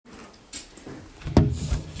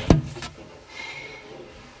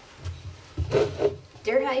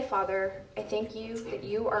tonight, Father, I thank you that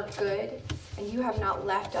you are good and you have not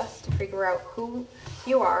left us to figure out who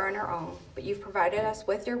you are on our own, but you've provided us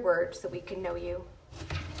with your word so we can know you.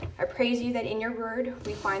 I praise you that in your word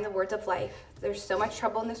we find the words of life. There's so much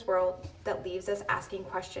trouble in this world that leaves us asking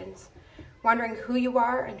questions, wondering who you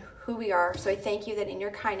are and who we are. So I thank you that in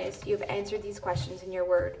your kindness you have answered these questions in your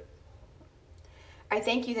word. I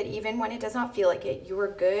thank you that even when it does not feel like it, you are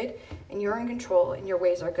good and you're in control and your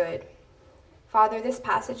ways are good. Father, this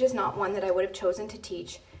passage is not one that I would have chosen to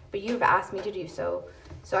teach, but you have asked me to do so.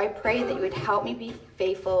 So I pray that you would help me be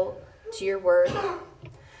faithful to your word.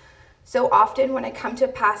 So often when I come to a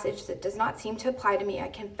passage that does not seem to apply to me, I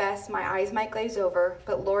confess my eyes might glaze over,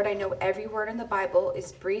 but Lord, I know every word in the Bible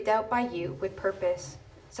is breathed out by you with purpose.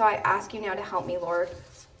 So I ask you now to help me, Lord.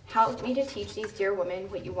 Help me to teach these dear women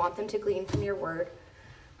what you want them to glean from your word.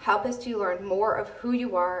 Help us to learn more of who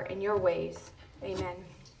you are and your ways. Amen.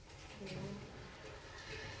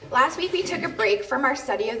 Last week we took a break from our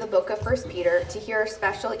study of the book of 1 Peter to hear a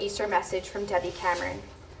special Easter message from Debbie Cameron.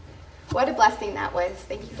 What a blessing that was.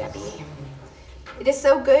 Thank you, Debbie. It is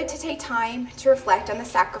so good to take time to reflect on the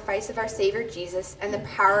sacrifice of our Savior Jesus and the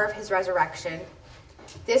power of his resurrection.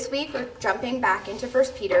 This week we're jumping back into 1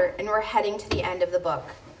 Peter and we're heading to the end of the book.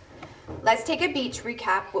 Let's take a beat to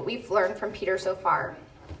recap what we've learned from Peter so far.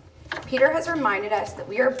 Peter has reminded us that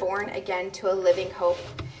we are born again to a living hope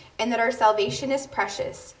and that our salvation is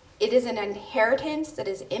precious. It is an inheritance that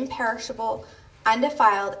is imperishable,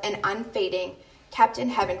 undefiled, and unfading, kept in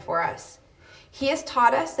heaven for us. He has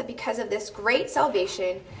taught us that because of this great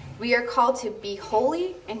salvation, we are called to be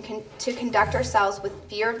holy and to conduct ourselves with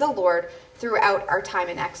fear of the Lord throughout our time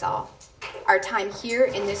in exile, our time here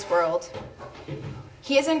in this world.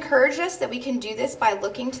 He has encouraged us that we can do this by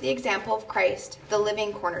looking to the example of Christ, the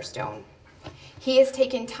living cornerstone. He has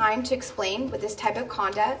taken time to explain what this type of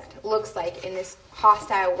conduct looks like in this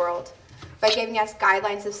hostile world by giving us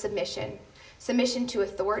guidelines of submission, submission to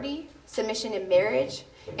authority, submission in marriage,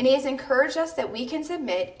 and he has encouraged us that we can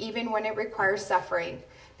submit even when it requires suffering,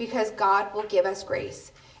 because God will give us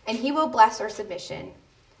grace, and he will bless our submission,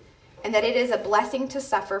 and that it is a blessing to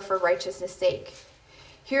suffer for righteousness' sake.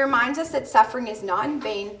 He reminds us that suffering is not in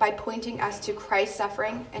vain by pointing us to Christ's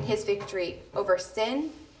suffering and his victory over sin,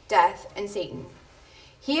 death, and Satan.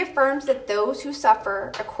 He affirms that those who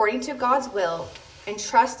suffer according to God's will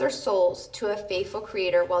entrust their souls to a faithful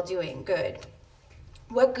Creator while doing good.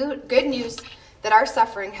 What good news that our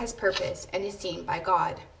suffering has purpose and is seen by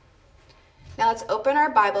God. Now let's open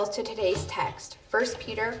our Bibles to today's text, 1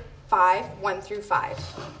 Peter 5, 1 through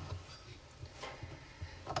 5.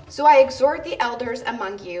 So I exhort the elders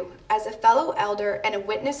among you, as a fellow elder and a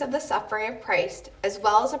witness of the suffering of Christ, as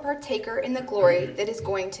well as a partaker in the glory that is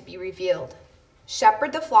going to be revealed.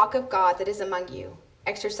 Shepherd the flock of God that is among you,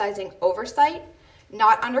 exercising oversight,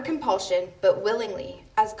 not under compulsion, but willingly,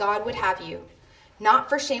 as God would have you, not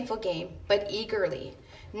for shameful gain, but eagerly,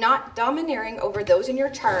 not domineering over those in your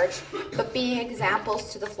charge, but being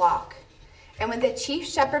examples to the flock. And when the chief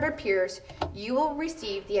shepherd appears, you will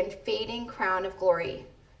receive the unfading crown of glory.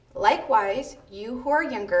 Likewise, you who are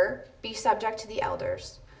younger, be subject to the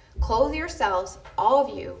elders. Clothe yourselves, all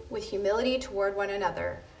of you, with humility toward one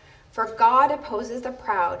another. For God opposes the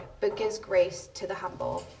proud, but gives grace to the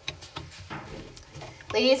humble.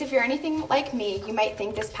 Ladies, if you're anything like me, you might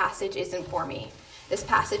think this passage isn't for me. This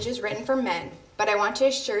passage is written for men, but I want to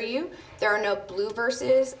assure you there are no blue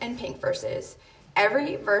verses and pink verses.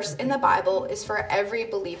 Every verse in the Bible is for every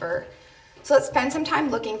believer. So let's spend some time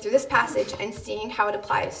looking through this passage and seeing how it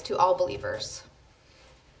applies to all believers.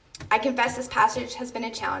 I confess this passage has been a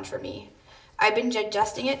challenge for me. I've been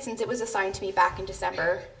adjusting it since it was assigned to me back in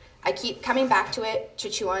December. I keep coming back to it to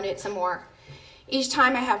chew on it some more. Each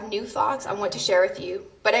time I have new thoughts on what to share with you,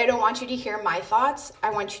 but I don't want you to hear my thoughts. I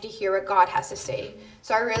want you to hear what God has to say.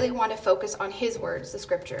 So I really want to focus on his words, the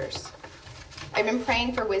scriptures. I've been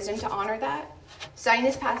praying for wisdom to honor that. Studying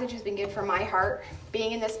this passage has been good for my heart.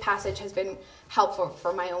 Being in this passage has been helpful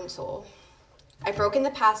for my own soul. I've broken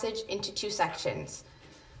the passage into two sections.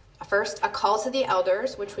 First, a call to the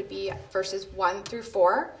elders, which would be verses 1 through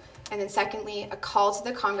 4. And then secondly, a call to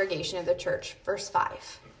the congregation of the church, verse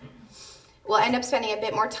 5. We'll end up spending a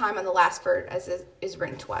bit more time on the last verse as is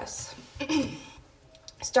written to us.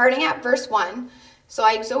 Starting at verse 1, so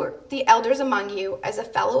I exhort the elders among you as a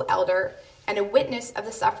fellow elder and a witness of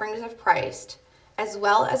the sufferings of Christ, as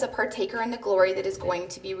well as a partaker in the glory that is going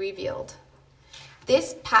to be revealed.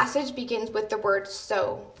 This passage begins with the word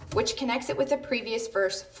so, which connects it with the previous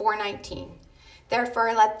verse 4:19.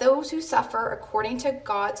 Therefore, let those who suffer according to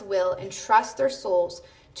God's will entrust their souls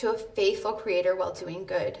to a faithful Creator while doing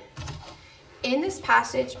good. In this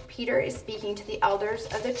passage, Peter is speaking to the elders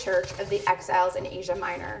of the church of the exiles in Asia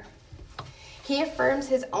Minor. He affirms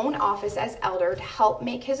his own office as elder to help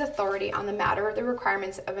make his authority on the matter of the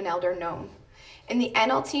requirements of an elder known. In the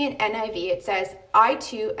NLT and NIV, it says, "I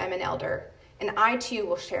too am an elder, and I too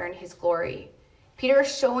will share in his glory." Peter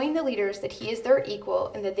is showing the leaders that he is their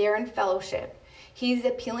equal and that they are in fellowship. He is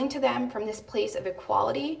appealing to them from this place of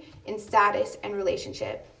equality in status and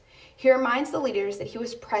relationship. He reminds the leaders that he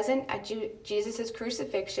was present at Jesus'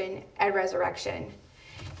 crucifixion and resurrection.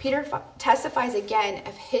 Peter testifies again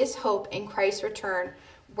of his hope in Christ's return,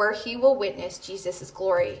 where he will witness Jesus'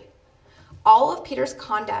 glory. All of Peter's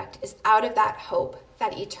conduct is out of that hope,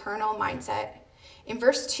 that eternal mindset. In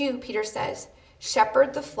verse 2, Peter says,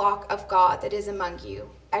 "Shepherd the flock of God that is among you,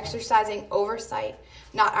 exercising oversight,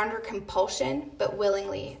 not under compulsion, but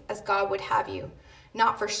willingly, as God would have you,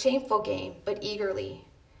 not for shameful gain, but eagerly."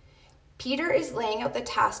 Peter is laying out the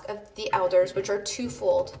task of the elders, which are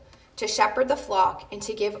twofold: to shepherd the flock and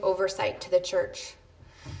to give oversight to the church.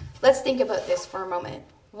 Let's think about this for a moment.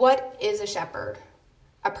 What is a shepherd?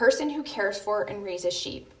 A person who cares for and raises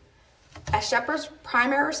sheep. A shepherd's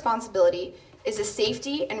primary responsibility is the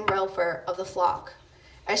safety and welfare of the flock.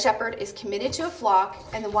 A shepherd is committed to a flock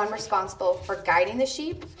and the one responsible for guiding the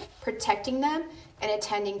sheep, protecting them, and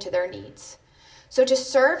attending to their needs. So to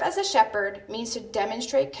serve as a shepherd means to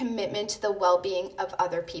demonstrate commitment to the well-being of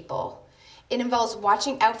other people. It involves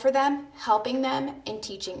watching out for them, helping them, and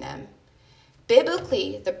teaching them.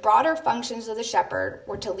 Biblically, the broader functions of the shepherd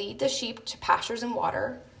were to lead the sheep to pastures and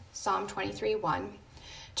water, Psalm 23:1,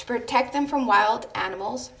 to protect them from wild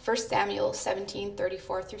animals, 1 Samuel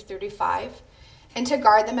 17:34 through 35, and to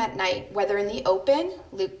guard them at night, whether in the open,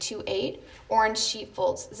 Luke 2:8, or in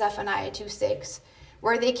sheepfolds, Zephaniah 2:6,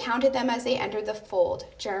 where they counted them as they entered the fold,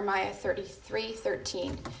 Jeremiah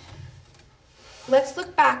 33:13. Let's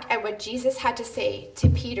look back at what Jesus had to say to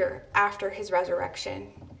Peter after his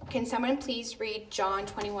resurrection. Can someone please read John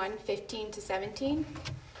 21:15 to 17?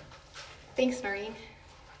 Thanks, Noreen.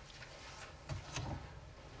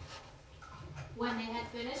 When they had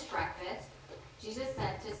finished breakfast, Jesus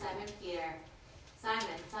said to Simon Peter,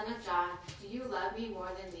 "Simon, son of John, do you love me more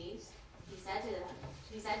than these?" He said to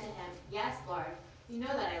him, "Yes, Lord, you know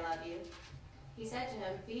that I love you." He said to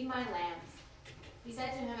him, "Feed my lambs." He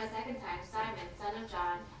said to him a second time, "Simon, son of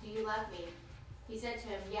John, do you love me?" He said to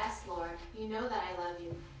him, "Yes, Lord, you know that I love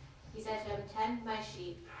you." He said to him, "Tend my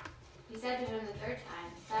sheep." He said to him the third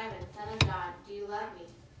time, "Simon, son of John, do you love me?"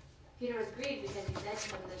 Peter was grieved because he said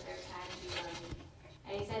to him the third time, "Do you love me?"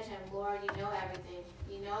 And he said to him, "Lord, you know everything.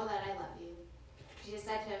 You know that I love you." Jesus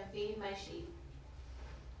said to him, "Feed my sheep."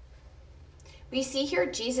 We see here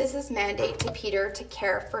Jesus' mandate to Peter to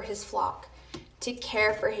care for his flock, to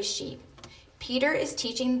care for his sheep. Peter is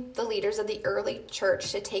teaching the leaders of the early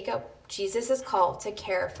church to take up Jesus' call to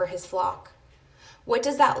care for his flock. What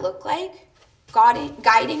does that look like?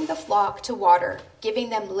 Guiding the flock to water, giving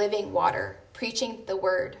them living water, preaching the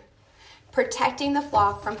word, protecting the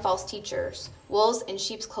flock from false teachers, wolves in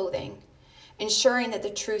sheep's clothing, ensuring that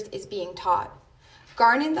the truth is being taught,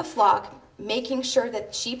 guarding the flock, making sure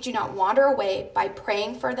that sheep do not wander away by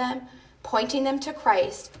praying for them, pointing them to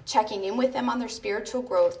Christ, checking in with them on their spiritual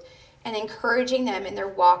growth, and encouraging them in their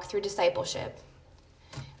walk through discipleship.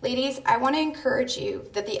 Ladies, I want to encourage you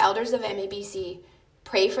that the elders of MABC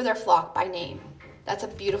pray for their flock by name. That's a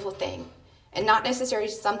beautiful thing, and not necessarily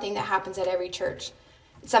something that happens at every church.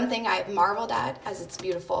 It's something I've marveled at as it's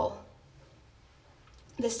beautiful.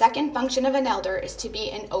 The second function of an elder is to be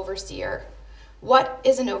an overseer. What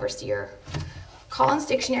is an overseer? Collins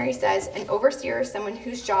Dictionary says an overseer is someone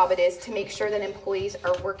whose job it is to make sure that employees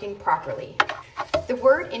are working properly. The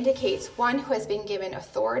word indicates one who has been given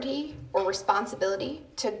authority or responsibility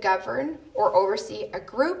to govern or oversee a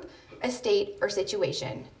group, a state, or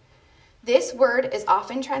situation. This word is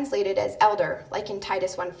often translated as elder, like in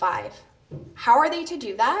Titus 1:5. How are they to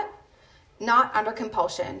do that? Not under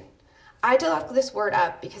compulsion. I had to look this word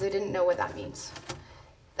up because I didn't know what that means.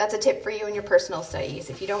 That's a tip for you in your personal studies.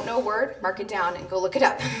 If you don't know a word, mark it down and go look it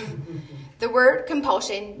up. The word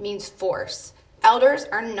compulsion means force. Elders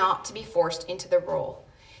are not to be forced into the role.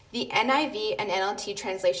 The NIV and NLT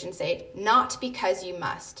translations say, not because you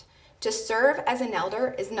must. To serve as an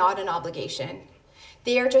elder is not an obligation.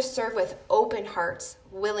 They are to serve with open hearts,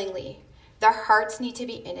 willingly. Their hearts need to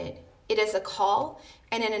be in it. It is a call,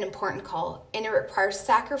 and an important call, and it requires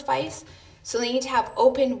sacrifice, so they need to have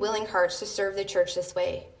open, willing hearts to serve the church this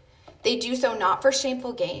way. They do so not for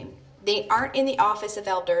shameful gain. They aren't in the office of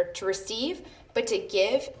elder to receive, but to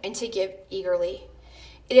give, and to give eagerly.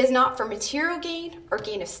 It is not for material gain or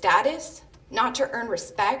gain of status, not to earn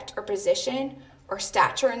respect or position or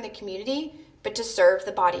stature in the community, but to serve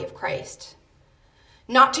the body of Christ.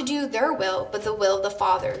 Not to do their will, but the will of the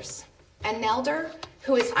fathers. An elder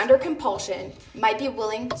who is under compulsion might be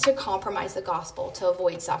willing to compromise the gospel to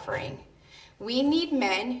avoid suffering. We need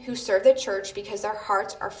men who serve the church because their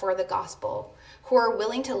hearts are for the gospel, who are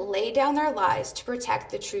willing to lay down their lives to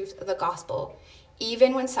protect the truth of the gospel,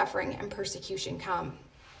 even when suffering and persecution come.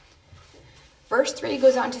 Verse 3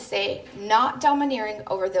 goes on to say, not domineering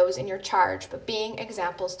over those in your charge, but being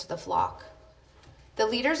examples to the flock. The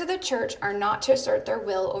leaders of the church are not to assert their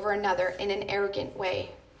will over another in an arrogant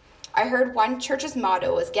way. I heard one church's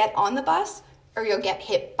motto was get on the bus or you'll get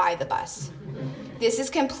hit by the bus. This is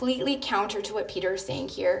completely counter to what Peter is saying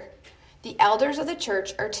here. The elders of the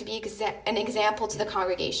church are to be an example to the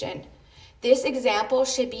congregation. This example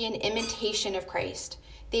should be an imitation of Christ.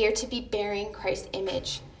 They are to be bearing Christ's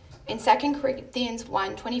image. In 2 Corinthians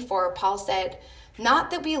 1:24, Paul said,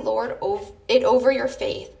 not that we lord it over your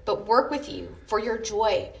faith, but work with you for your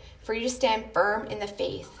joy, for you to stand firm in the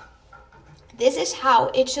faith. This is how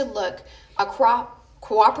it should look, a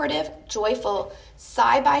cooperative, joyful,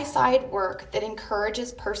 side-by-side work that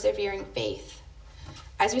encourages persevering faith.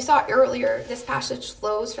 As we saw earlier, this passage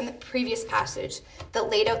flows from the previous passage that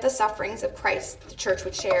laid out the sufferings of Christ the church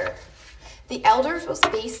would share. The elders will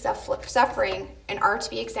face suffering and are to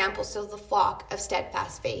be examples to the flock of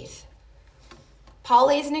steadfast faith. Paul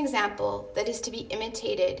lays an example that is to be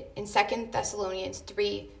imitated in 2 Thessalonians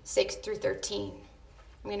 3:6-13.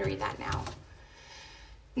 I'm going to read that now.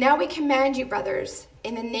 Now we command you, brothers,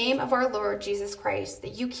 in the name of our Lord Jesus Christ,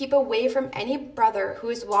 that you keep away from any brother who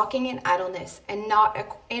is walking in idleness and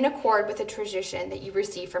not in accord with the tradition that you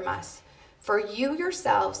receive from us. For you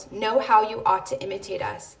yourselves know how you ought to imitate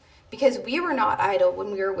us, because we were not idle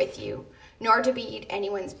when we were with you, nor did we eat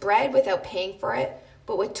anyone's bread without paying for it,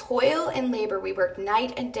 but with toil and labor we worked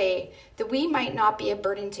night and day, that we might not be a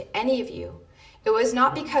burden to any of you. It was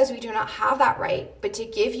not because we do not have that right, but to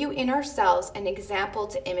give you in ourselves an example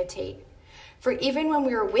to imitate. For even when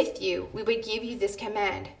we were with you, we would give you this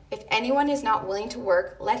command: if anyone is not willing to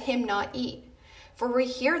work, let him not eat. For we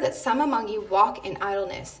hear that some among you walk in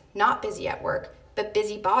idleness, not busy at work, but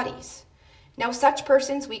busy bodies. Now such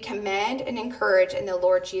persons we command and encourage in the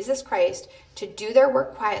Lord Jesus Christ to do their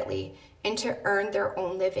work quietly and to earn their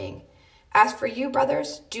own living. As for you,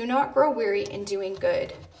 brothers, do not grow weary in doing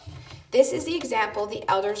good. This is the example the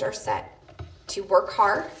elders are set: to work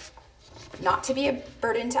hard, not to be a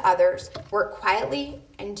burden to others, work quietly,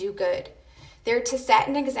 and do good. They're to set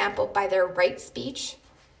an example by their right speech,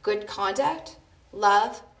 good conduct,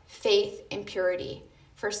 love, faith, and purity.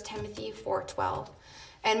 1 Timothy 4:12.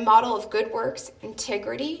 And model of good works,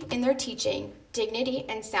 integrity in their teaching, dignity,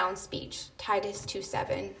 and sound speech. Titus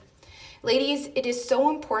 2:7. Ladies, it is so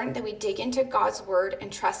important that we dig into God's word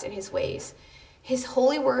and trust in his ways. His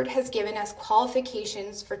holy word has given us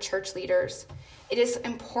qualifications for church leaders. It is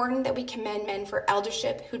important that we commend men for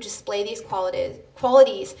eldership who display these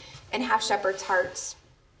qualities and have shepherds' hearts.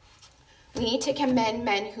 We need to commend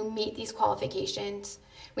men who meet these qualifications.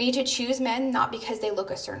 We need to choose men not because they look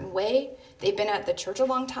a certain way, they've been at the church a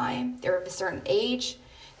long time, they're of a certain age,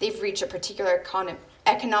 they've reached a particular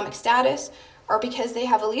economic status, or because they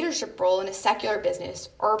have a leadership role in a secular business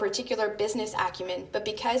or a particular business acumen, but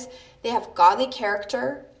because they have godly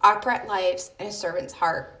character, upright lives, and a servant's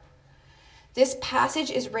heart. This passage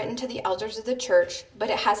is written to the elders of the church, but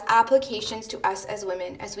it has applications to us as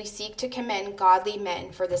women as we seek to commend godly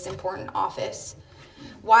men for this important office.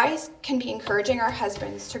 Wives can be encouraging our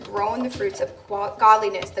husbands to grow in the fruits of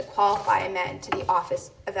godliness that qualify a man to the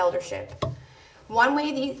office of eldership. One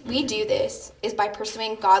way we do this is by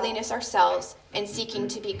pursuing godliness ourselves and seeking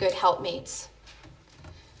to be good helpmates.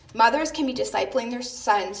 Mothers can be discipling their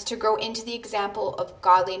sons to grow into the example of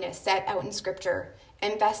godliness set out in Scripture,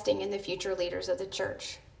 investing in the future leaders of the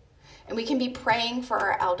church. And we can be praying for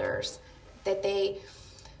our elders that they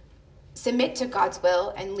submit to God's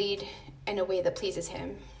will and lead in a way that pleases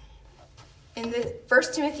him. In the 1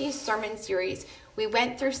 Timothy sermon series, we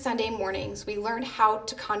went through Sunday mornings. We learned how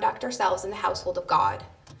to conduct ourselves in the household of God.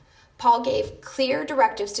 Paul gave clear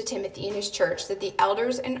directives to Timothy and his church that the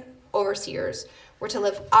elders and overseers were to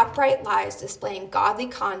live upright lives displaying godly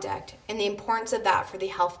conduct and the importance of that for the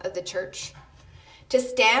health of the church. To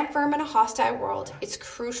stand firm in a hostile world, it's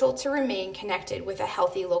crucial to remain connected with a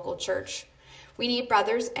healthy local church. We need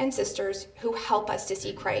brothers and sisters who help us to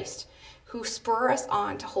see Christ, who spur us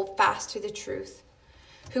on to hold fast to the truth,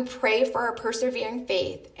 who pray for our persevering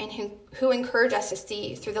faith, and who encourage us to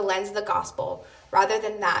see through the lens of the gospel rather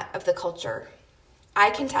than that of the culture.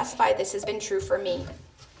 I can testify this has been true for me.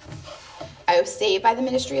 I was saved by the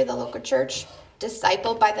ministry of the local church,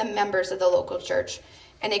 discipled by the members of the local church,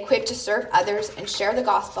 and equipped to serve others and share the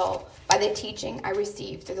gospel by the teaching I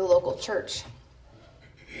received through the local church.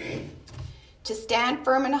 To stand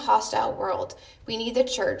firm in a hostile world, we need the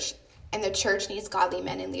church, and the church needs godly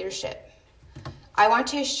men in leadership. I want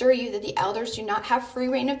to assure you that the elders do not have free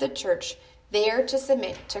reign of the church. They are to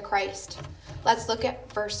submit to Christ. Let's look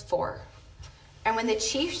at verse 4. And when the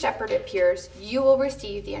chief shepherd appears, you will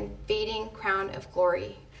receive the unfading crown of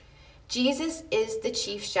glory. Jesus is the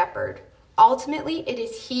chief shepherd. Ultimately, it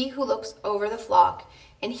is he who looks over the flock,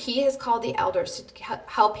 and he has called the elders to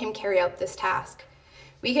help him carry out this task.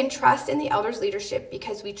 We can trust in the elders' leadership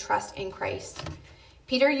because we trust in Christ.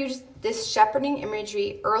 Peter used this shepherding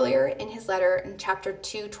imagery earlier in his letter in chapter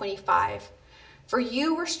 2:25. For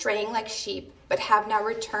you were straying like sheep, but have now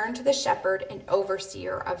returned to the shepherd and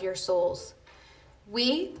overseer of your souls.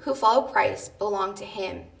 We who follow Christ belong to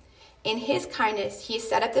him. In his kindness, he has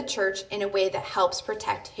set up the church in a way that helps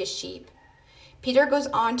protect his sheep. Peter goes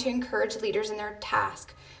on to encourage leaders in their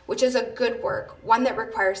task, which is a good work, one that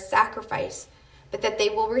requires sacrifice, but that they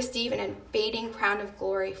will receive an unfading crown of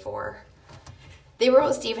glory for. They will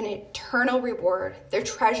receive an eternal reward. Their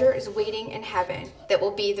treasure is waiting in heaven that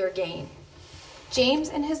will be their gain. James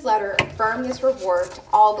in his letter affirmed this reward to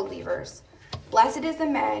all believers. Blessed is the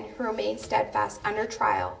man who remains steadfast under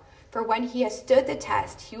trial, for when he has stood the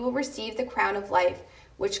test, he will receive the crown of life,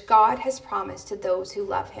 which God has promised to those who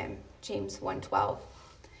love him. James 1:12.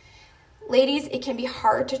 Ladies, it can be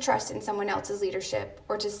hard to trust in someone else's leadership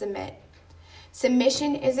or to submit.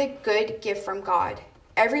 Submission is a good gift from God.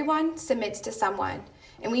 Everyone submits to someone,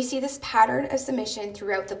 and we see this pattern of submission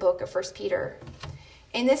throughout the book of 1 Peter.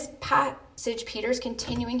 In this passage, Peter's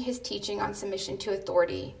continuing his teaching on submission to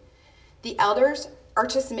authority. The elders are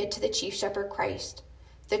to submit to the chief shepherd Christ.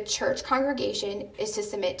 The church congregation is to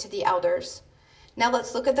submit to the elders. Now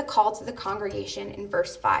let's look at the call to the congregation in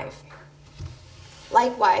verse 5.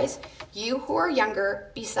 Likewise, you who are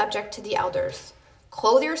younger, be subject to the elders.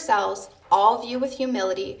 Clothe yourselves, all of you, with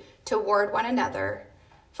humility toward one another.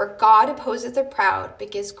 For God opposes the proud,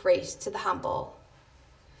 but gives grace to the humble.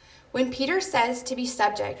 When Peter says to be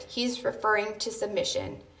subject, he's referring to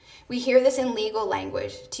submission. We hear this in legal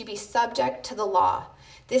language, to be subject to the law.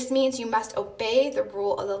 This means you must obey the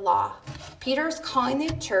rule of the law. Peter is calling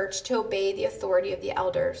the church to obey the authority of the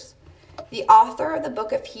elders. The author of the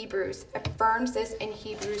book of Hebrews affirms this in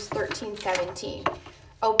Hebrews 13:17.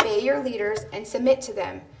 Obey your leaders and submit to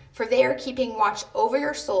them, for they are keeping watch over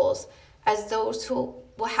your souls as those who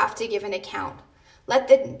will have to give an account. Let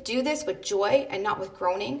them do this with joy and not with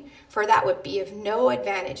groaning, for that would be of no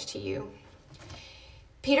advantage to you.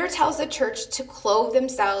 Peter tells the church to clothe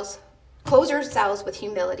yourselves with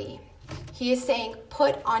humility. He is saying,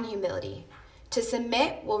 put on humility. To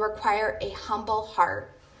submit will require a humble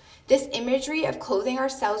heart. This imagery of clothing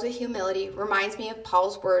ourselves with humility reminds me of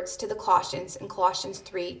Paul's words to the Colossians in Colossians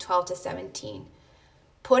 3:12-17.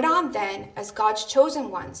 Put on then, as God's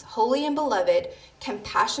chosen ones, holy and beloved,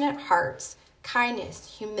 compassionate hearts,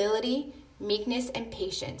 kindness, humility, meekness, and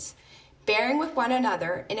patience, bearing with one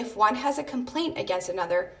another, and if one has a complaint against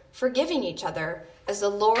another, forgiving each other, as the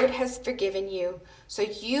Lord has forgiven you, so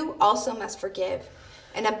you also must forgive.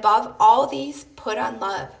 And above all these, put on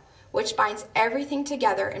love, which binds everything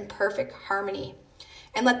together in perfect harmony.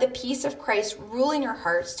 And let the peace of Christ rule in your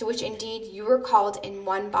hearts, to which indeed you were called in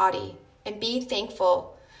one body. And be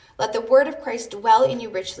thankful. Let the word of Christ dwell in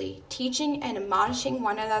you richly, teaching and admonishing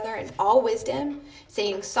one another in all wisdom,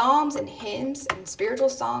 singing psalms and hymns and spiritual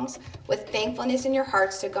songs with thankfulness in your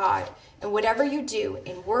hearts to God. And whatever you do,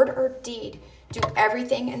 in word or deed, do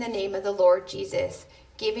everything in the name of the Lord Jesus,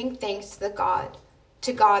 giving thanks to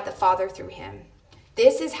God the Father through him.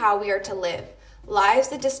 This is how we are to live, lives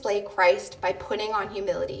that display Christ by putting on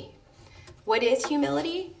humility. What is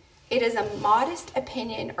humility? It is a modest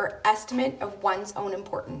opinion or estimate of one's own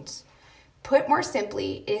importance. Put more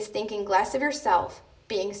simply, it is thinking less of yourself,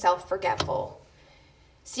 being self-forgetful.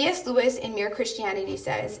 C.S. Lewis in Mere Christianity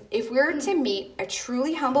says, if we were to meet a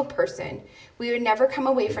truly humble person, we would never come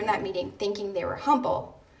away from that meeting thinking they were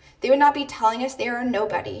humble. They would not be telling us they are a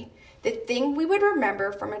nobody. The thing we would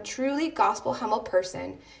remember from a truly gospel humble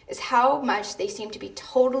person is how much they seem to be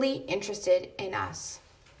totally interested in us.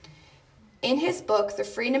 In his book, The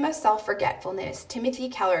Freedom of Self-Forgetfulness, Timothy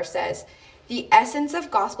Keller says, the essence of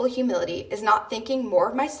gospel humility is not thinking more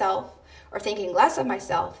of myself or thinking less of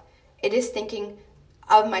myself. It is thinking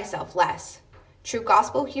of myself less. True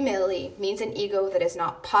gospel humility means an ego that is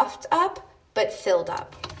not puffed up, but filled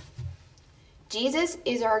up. Jesus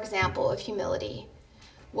is our example of humility.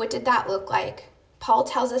 What did that look like? Paul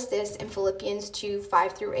tells us this in Philippians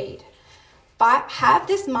 2:5-8. Have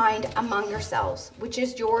this mind among yourselves, which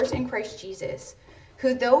is yours in Christ Jesus,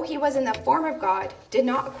 who, though he was in the form of God, did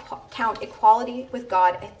not count equality with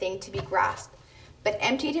God a thing to be grasped, but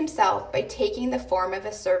emptied himself by taking the form of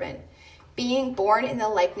a servant, being born in the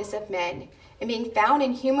likeness of men, and being found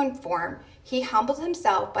in human form, he humbled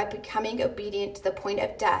himself by becoming obedient to the point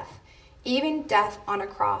of death, even death on a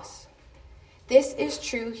cross. This is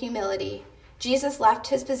true humility. Jesus left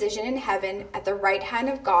his position in heaven at the right hand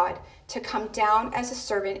of God to come down as a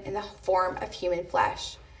servant in the form of human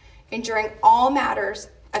flesh, enduring all matters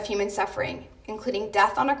of human suffering, including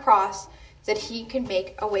death on a cross, so that he could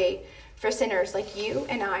make a way for sinners like you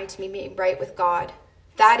and I to be made right with God.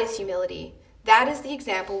 That is humility. That is the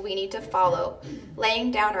example we need to follow,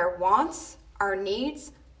 laying down our wants, our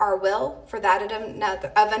needs, our will for that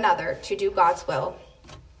of another to do God's will.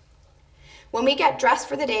 When we get dressed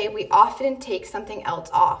for the day, we often take something else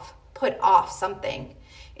off, put off something.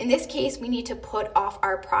 In this case, we need to put off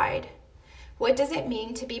our pride. What does it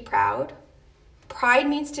mean to be proud? Pride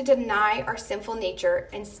means to deny our sinful nature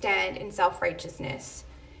and stand in self-righteousness.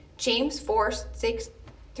 James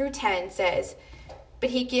 4:6-10 says, "But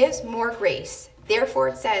he gives more grace. Therefore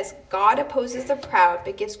it says, God opposes the proud,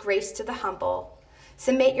 but gives grace to the humble.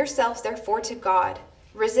 Submit yourselves therefore to God.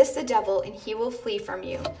 Resist the devil, and he will flee from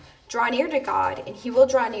you. Draw near to God, and he will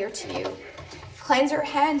draw near to you. Cleanse your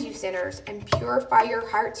hands, you sinners, and purify your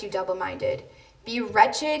hearts, you double-minded. Be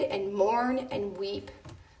wretched and mourn and weep.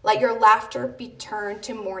 Let your laughter be turned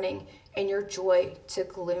to mourning and your joy to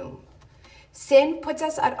gloom." Sin puts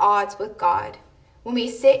us at odds with God. When we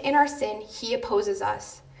sit in our sin, he opposes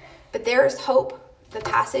us. But there is hope. The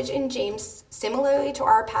passage in James, similarly to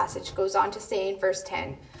our passage, goes on to say in verse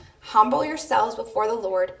 10, "Humble yourselves before the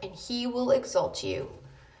Lord, and he will exalt you."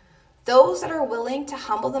 Those that are willing to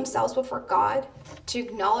humble themselves before God, to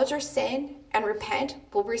acknowledge their sin and repent,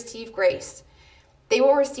 will receive grace. They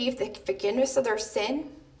will receive the forgiveness of their sin,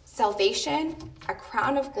 salvation, a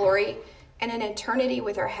crown of glory, and an eternity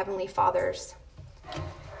with our heavenly fathers.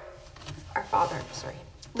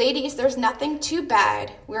 Ladies, there's nothing too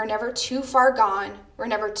bad. We are never too far gone. We're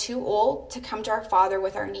never too old to come to our Father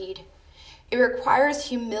with our need. It requires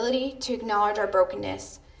humility to acknowledge our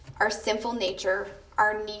brokenness, our sinful nature,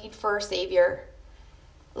 our need for a Savior.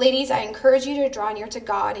 Ladies, I encourage you to draw near to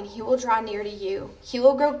God, and he will draw near to you. He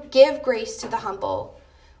will give grace to the humble.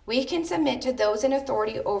 We can submit to those in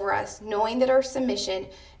authority over us, knowing that our submission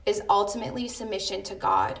is ultimately submission to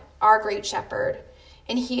God, our great shepherd,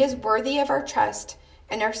 and he is worthy of our trust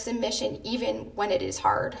and our submission even when it is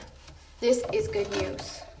hard. This is good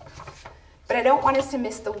news. But I don't want us to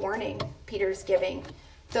miss the warning Peter's giving.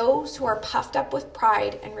 Those who are puffed up with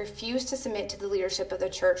pride and refuse to submit to the leadership of the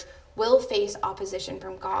church will face opposition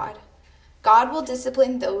from God. God will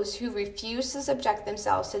discipline those who refuse to subject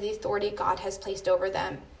themselves to the authority God has placed over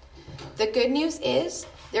them. The good news is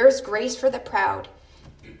there is grace for the proud.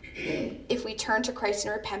 If we turn to Christ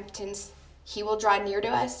in repentance, he will draw near to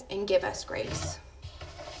us and give us grace.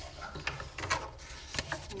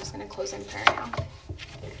 I'm just going to close in prayer now.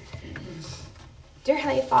 Dear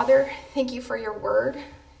Heavenly Father, thank you for your word.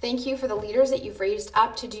 Thank you for the leaders that you've raised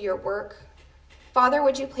up to do your work. Father,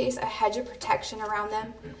 would you place a hedge of protection around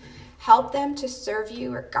them? Help them to serve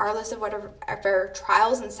you regardless of whatever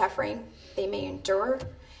trials and suffering they may endure.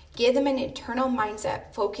 Give them an eternal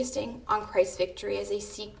mindset focusing on Christ's victory as they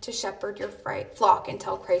seek to shepherd your flock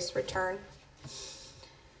until Christ's return.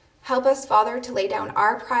 Help us, Father, to lay down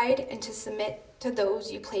our pride and to submit to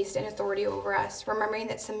those you placed in authority over us, remembering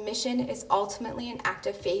that submission is ultimately an act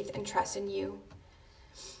of faith and trust in you.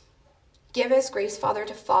 Give us grace, Father,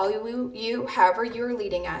 to follow you however you are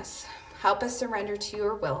leading us. Help us surrender to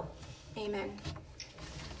your will. Amen.